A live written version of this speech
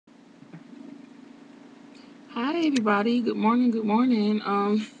Hi everybody. Good morning. Good morning.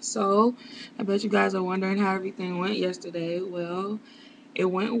 So I bet you guys are wondering how everything went yesterday. Well, it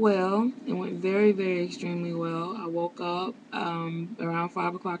went well. It went very, very extremely well. I woke up around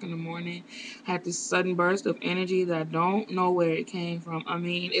 5 o'clock in the morning. I had this sudden burst of energy that I don't know where it came from. I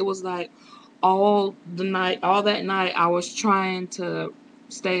mean, it was like all that night I was trying to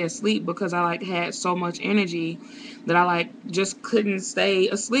stay asleep because I like had so much energy that I like just couldn't stay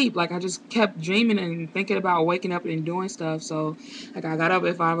asleep. Like I just kept dreaming and thinking about waking up and doing stuff. So like I got up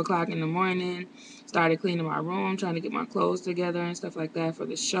at 5 o'clock in the morning, started cleaning my room, trying to get my clothes together and stuff like that for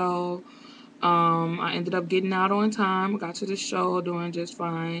the show. I ended up getting out on time, got to the show doing just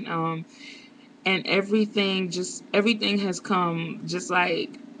fine. And everything has come just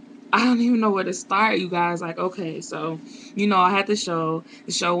like I don't even know where to start, you guys. Like, okay, so, I had the show.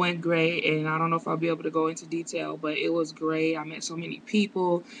 The show went great, and I don't know if I'll be able to go into detail, but it was great. I met so many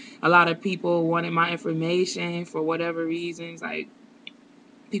people. A lot of people wanted my information for whatever reasons. Like,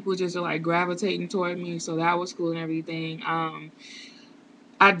 people just are like gravitating toward me, so that was cool and everything.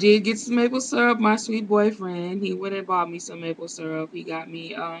 I did get some maple syrup. My sweet boyfriend, he went and bought me some maple syrup. He got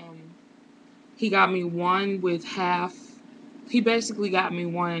me one with half. He basically got me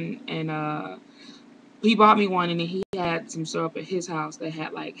one and he bought me one and then he had some syrup at his house that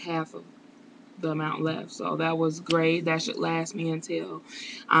had like half of the amount left. So that was great. That should last me until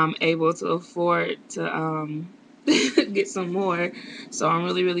I'm able to afford to get some more. So I'm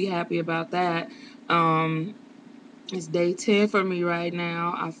really, really happy about that. Um, it's day 10 for me right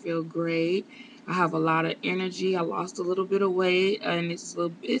now. I feel great. I have a lot of energy. I lost a little bit of weight and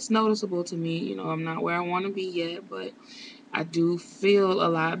it's noticeable to me. I'm not where I want to be yet, but I do feel a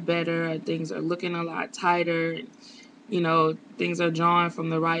lot better. Things are looking a lot tighter. Things are drawn from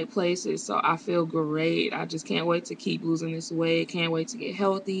the right places. So I feel great. I just can't wait to keep losing this weight. Can't wait to get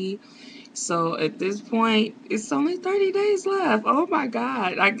healthy. So at this point, it's only 30 days left. Oh my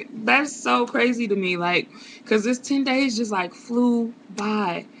God. Like, that's so crazy to me. Like, because this 10 days just like flew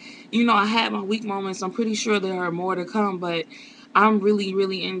by. I had my weak moments. I'm pretty sure there are more to come, but I'm really,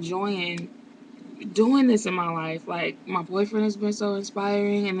 really enjoying doing this in my life. Like, my boyfriend has been so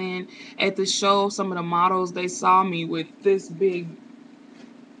inspiring, and then at the show, some of the models, they saw me with this big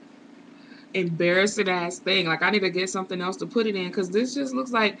embarrassing ass thing. Like, I need to get something else to put it in because this just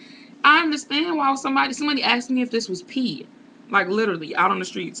looks like, I understand why somebody asked me if this was pee. Like, literally out on the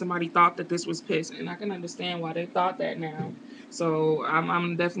street, somebody thought that this was piss, and I can understand why they thought that now. So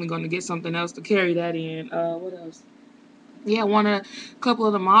I'm definitely going to get something else to carry that in. What else? Yeah, a couple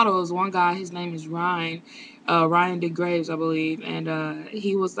of the models. One guy, his name is Ryan, Ryan DeGraves, I believe, and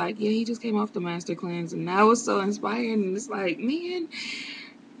he was like, yeah, he just came off the master cleanse, and that was so inspiring. And it's like, man,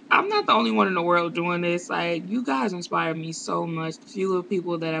 I'm not the only one in the world doing this. Like, you guys inspire me so much. The few of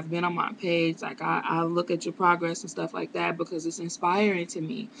people that have been on my page, like, I look at your progress and stuff like that because it's inspiring to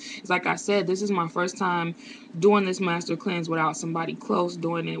me. It's like I said, this is my first time doing this master cleanse without somebody close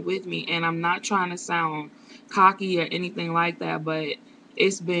doing it with me. And I'm not trying to sound cocky or anything like that, but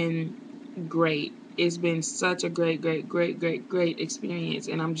it's been great. It's been such a great, great, great, great, great experience.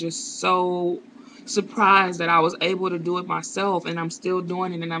 And I'm just so surprised that I was able to do it myself and I'm still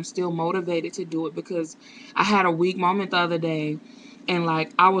doing it and I'm still motivated to do it because I had a weak moment the other day and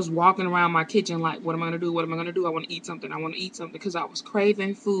like I was walking around my kitchen like, what am I gonna do? What am I gonna do? I want to eat something. I want to eat something because I was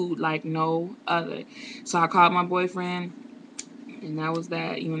craving food like no other. So I called my boyfriend and that was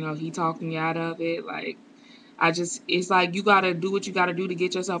that. He talked me out of it. Like, it's like you gotta do what you gotta do to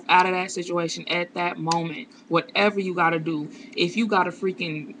get yourself out of that situation at that moment. Whatever you gotta do. If you gotta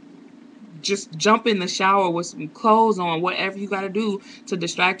freaking just jump in the shower with some clothes on, whatever you got to do to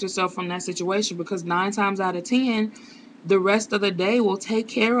distract yourself from that situation, because 9 times out of 10 the rest of the day will take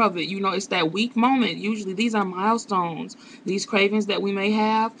care of it. It's that weak moment. Usually these are milestones. These cravings that we may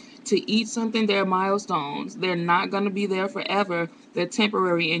have to eat something, they're milestones. They're not going to be there forever. They're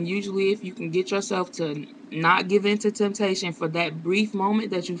temporary. And usually if you can get yourself to not give in to temptation for that brief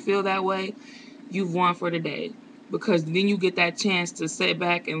moment that you feel that way, you've won for the day. Because then you get that chance to sit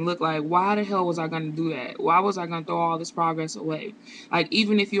back and look like, why the hell was I going to do that? Why was I going to throw all this progress away? Like,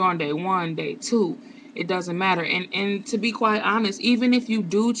 even if you're on day 1, day 2, it doesn't matter. And to be quite honest, even if you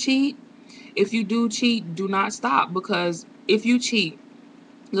do cheat, do not stop. Because if you cheat,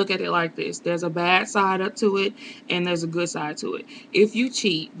 look at it like this. There's a bad side up to it and there's a good side to it. If you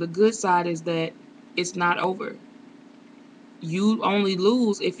cheat, the good side is that it's not over. You only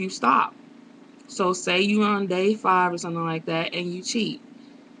lose if you stop. So say you're on day 5 or something like that and you cheat.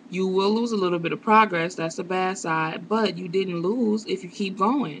 You will lose a little bit of progress. That's the bad side. But you didn't lose if you keep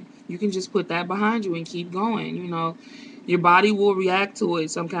going. You can just put that behind you and keep going. Your body will react to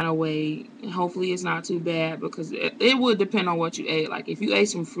it some kind of way. Hopefully it's not too bad, because it would depend on what you ate. Like if you ate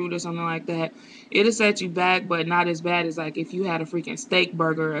some fruit or something like that, it'll set you back, but not as bad as like if you had a freaking steak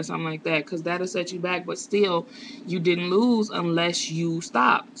burger or something like that, because that'll set you back. But still, you didn't lose unless you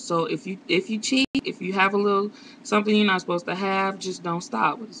stop. So if you cheat, if you have a little something you're not supposed to have, just don't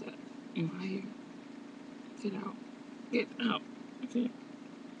stop. What is that in my hair? Get out. Get out. Okay.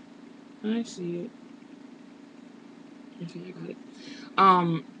 I see it. Okay, I got it.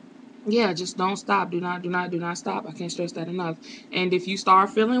 Um, yeah, just don't stop. Do not stop. I can't stress that enough. And if you start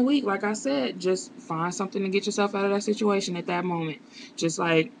feeling weak, like I said, just find something to get yourself out of that situation at that moment. Just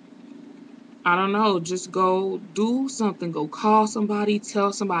like, I don't know, just go do something. Go call somebody,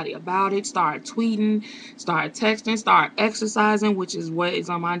 tell somebody about it, start tweeting, start texting, start exercising, which is what is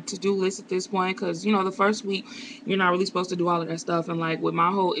on my to-do list at this point. Because, the first week, you're not really supposed to do all of that stuff. And, like, with my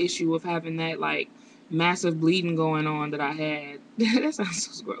whole issue of having that, like, massive bleeding going on that I had, that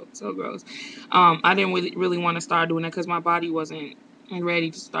sounds so gross, so gross. I didn't really want to start doing that because my body wasn't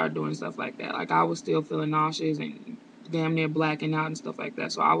ready to start doing stuff like that. Like, I was still feeling nauseous and damn near blacking out and stuff like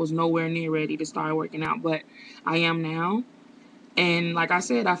that. So I was nowhere near ready to start working out, but I am now. And like I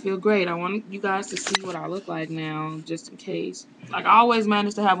said, I feel great. I want you guys to see what I look like now, just in case. Like, I always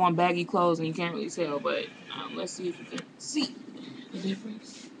manage to have on baggy clothes and you can't really tell, but let's see if you can see the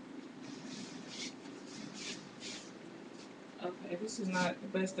difference. Okay, this is not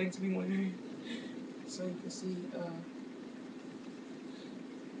the best thing to be wearing. So you can see,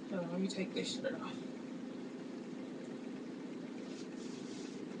 let me take this shirt off.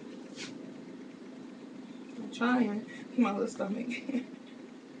 I'm trying. My little stomach.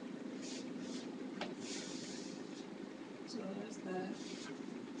 So that's that.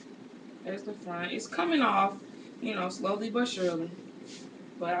 There's the front. It's coming off, slowly but surely.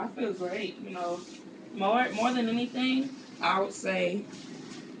 But I feel great, More than anything, I would say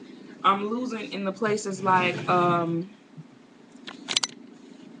I'm losing in the places like,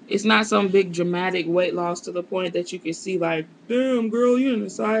 it's not some big dramatic weight loss to the point that you can see like, damn girl, you're in a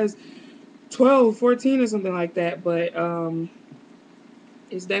size 12, 14 or something like that. But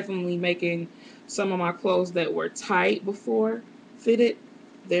it's definitely making some of my clothes that were tight before fitted.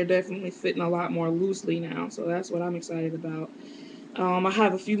 They're definitely fitting a lot more loosely now. So that's what I'm excited about. I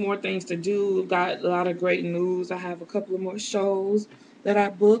have a few more things to do. Got a lot of great news. I have a couple of more shows that I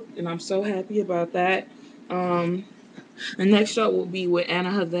booked, and I'm so happy about that. Um, the next show will be with Anna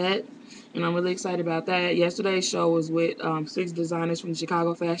Hovet, and I'm really excited about that. Yesterday's show was with 6 designers from the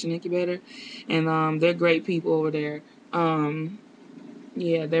Chicago Fashion Incubator, and they're great people over there.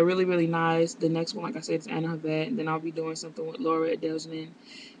 Yeah, they're really, really nice. The next one, like I said, is Anna Hovet, and then I'll be doing something with Laurette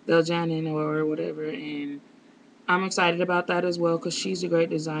Deljanin or whatever, and I'm excited about that as well because she's a great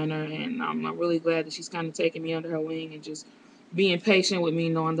designer, and I'm really glad that she's kind of taking me under her wing and just being patient with me,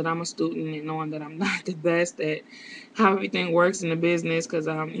 knowing that I'm a student and knowing that I'm not the best at how everything works in the business, because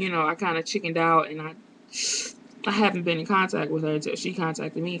I kind of chickened out, and I haven't been in contact with her until she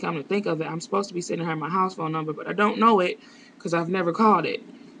contacted me. Come to think of it, I'm supposed to be sending her my house phone number, but I don't know it because I've never called it,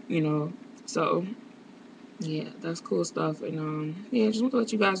 you know. So yeah, that's cool stuff. And yeah, just want to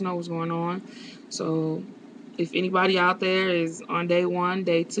let you guys know what's going on. So if anybody out there is on day 1,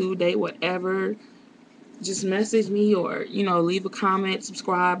 day 2, day whatever, just message me or, leave a comment,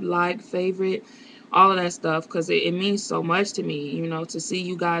 subscribe, like, favorite, all of that stuff, because it means so much to me, to see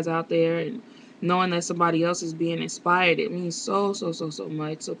you guys out there and knowing that somebody else is being inspired. It means so, so, so, so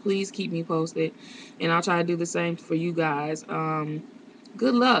much. So please keep me posted, and I'll try to do the same for you guys.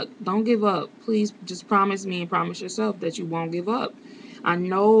 Good luck. Don't give up. Please just promise me and promise yourself that you won't give up. I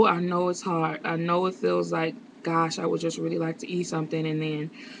know it's hard. I know it feels like, gosh, I would just really like to eat something and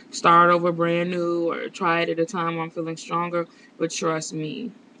then start over brand new or try it at a time where I'm feeling stronger. But trust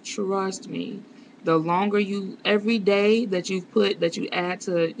me, the longer every day that you add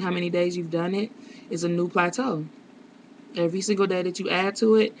to how many days you've done it is a new plateau. Every single day that you add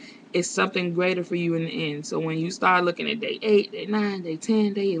to it is something greater for you in the end. So when you start looking at day 8, day 9, day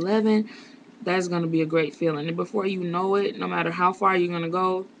 10, day 11, that's going to be a great feeling. And before you know it, no matter how far you're going to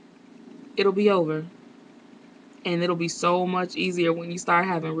go, it'll be over. And it'll be so much easier when you start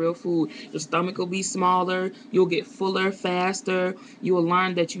having real food. Your stomach will be smaller. You'll get fuller faster. You will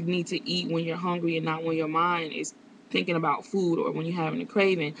learn that you need to eat when you're hungry and not when your mind is thinking about food or when you're having a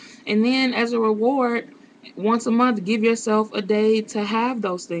craving. And then as a reward, once a month, give yourself a day to have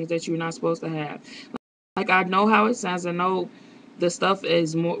those things that you're not supposed to have. Like, I know how it sounds. I know the stuff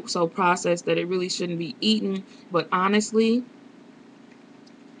is more so processed that it really shouldn't be eaten. But honestly,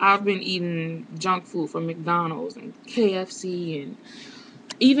 I've been eating junk food from McDonald's and KFC and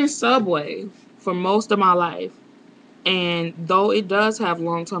even Subway for most of my life. And though it does have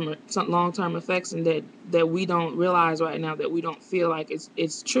long term effects, and that we don't realize right now, that we don't feel like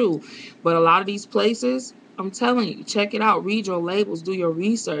it's true, but a lot of these places, I'm telling you, check it out, read your labels, do your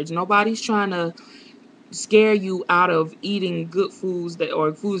research. Nobody's trying to scare you out of eating good foods that,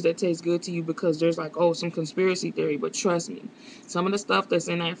 or foods that taste good to you, because there's like, oh, some conspiracy theory. But trust me, some of the stuff that's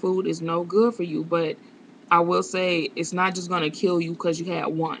in that food is no good for you. But I will say, it's not just going to kill you because you had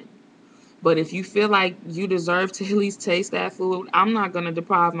one. But if you feel like you deserve to at least taste that food, I'm not going to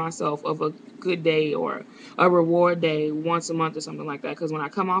deprive myself of a good day or a reward day once a month or something like that. Because when I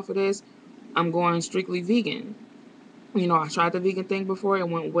come off of this, I'm going strictly vegan. You know, I tried the vegan thing before. It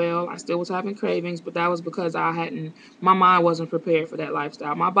went well. I still was having cravings, but that was because my mind wasn't prepared for that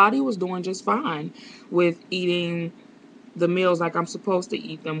lifestyle. My body was doing just fine with eating the meals like I'm supposed to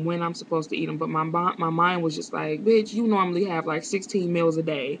eat them, when I'm supposed to eat them. But my mind was just like, bitch, you normally have like 16 meals a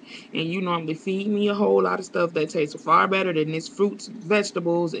day, and you normally feed me a whole lot of stuff that tastes far better than this fruits and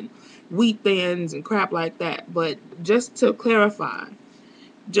vegetables and wheat thins and crap like that. But just to clarify,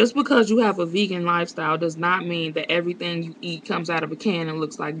 just because you have a vegan lifestyle does not mean that everything you eat comes out of a can and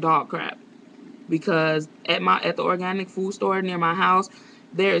looks like dog crap. Because at the organic food store near my house,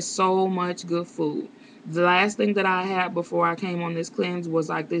 there is so much good food. The last thing that I had before I came on this cleanse was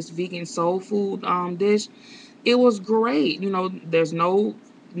like this vegan soul food dish. It was great. You know, there's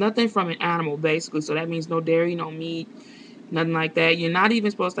nothing from an animal basically, so that means no dairy, no meat, nothing like that. You're not even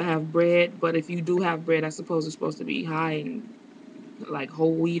supposed to have bread, but if you do have bread, I suppose it's supposed to be high in like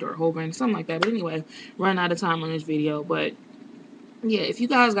whole wheat or whole grain, something like that. But anyway, run out of time on this video. But yeah, if you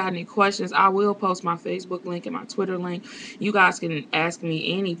guys got any questions, I will post my Facebook link and my Twitter link. You guys can ask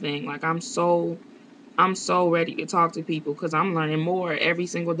me anything. Like, I'm so ready to talk to people, because I'm learning more every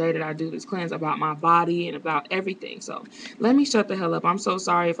single day that I do this cleanse about my body and about everything. So let me shut the hell up. I'm so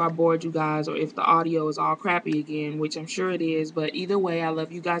sorry if I bored you guys, or if the audio is all crappy again, which I'm sure it is. But either way, I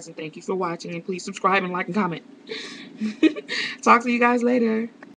love you guys and thank you for watching. And please subscribe and like and comment. Talk to you guys later.